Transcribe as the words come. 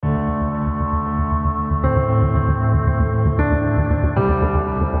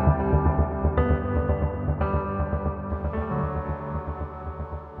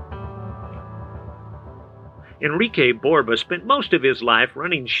Enrique Borba spent most of his life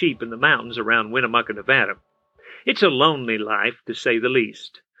running sheep in the mountains around Winnemucca, Nevada. It's a lonely life, to say the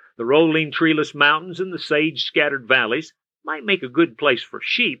least. The rolling treeless mountains and the sage-scattered valleys might make a good place for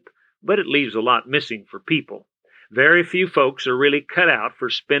sheep, but it leaves a lot missing for people. Very few folks are really cut out for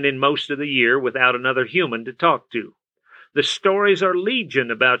spending most of the year without another human to talk to. The stories are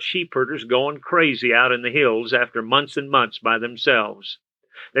legion about sheep herders going crazy out in the hills after months and months by themselves.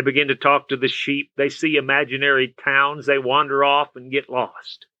 They begin to talk to the sheep, they see imaginary towns, they wander off and get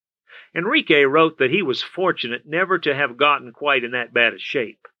lost. Enrique wrote that he was fortunate never to have gotten quite in that bad a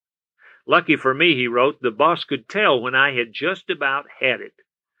shape. Lucky for me, he wrote, the boss could tell when I had just about had it.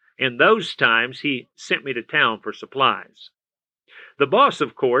 In those times, he sent me to town for supplies. The boss,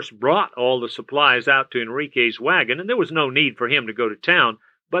 of course, brought all the supplies out to Enrique's wagon, and there was no need for him to go to town,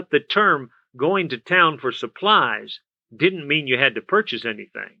 but the term going to town for supplies didn't mean you had to purchase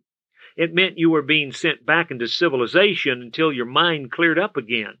anything. It meant you were being sent back into civilization until your mind cleared up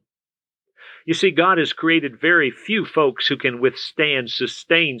again. You see, God has created very few folks who can withstand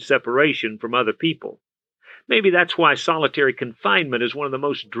sustained separation from other people. Maybe that's why solitary confinement is one of the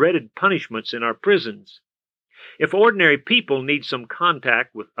most dreaded punishments in our prisons. If ordinary people need some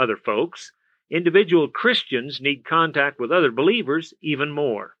contact with other folks, individual Christians need contact with other believers even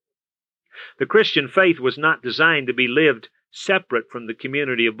more. The Christian faith was not designed to be lived separate from the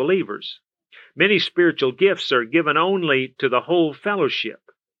community of believers. Many spiritual gifts are given only to the whole fellowship.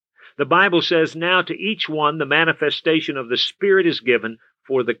 The Bible says, now to each one the manifestation of the Spirit is given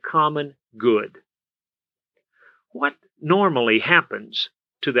for the common good. What normally happens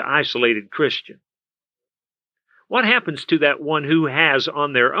to the isolated Christian? What happens to that one who has,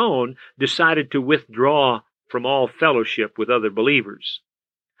 on their own, decided to withdraw from all fellowship with other believers?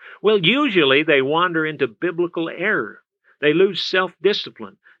 Well, usually they wander into biblical error. They lose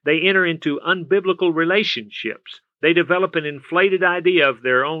self-discipline. They enter into unbiblical relationships. They develop an inflated idea of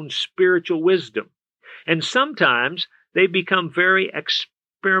their own spiritual wisdom. And sometimes they become very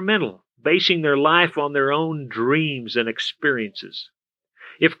experimental, basing their life on their own dreams and experiences.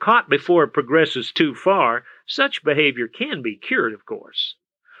 If caught before it progresses too far, such behavior can be cured, of course.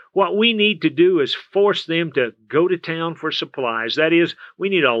 What we need to do is force them to go to town for supplies. That is, we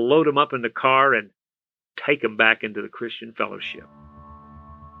need to load them up in the car and take them back into the Christian fellowship.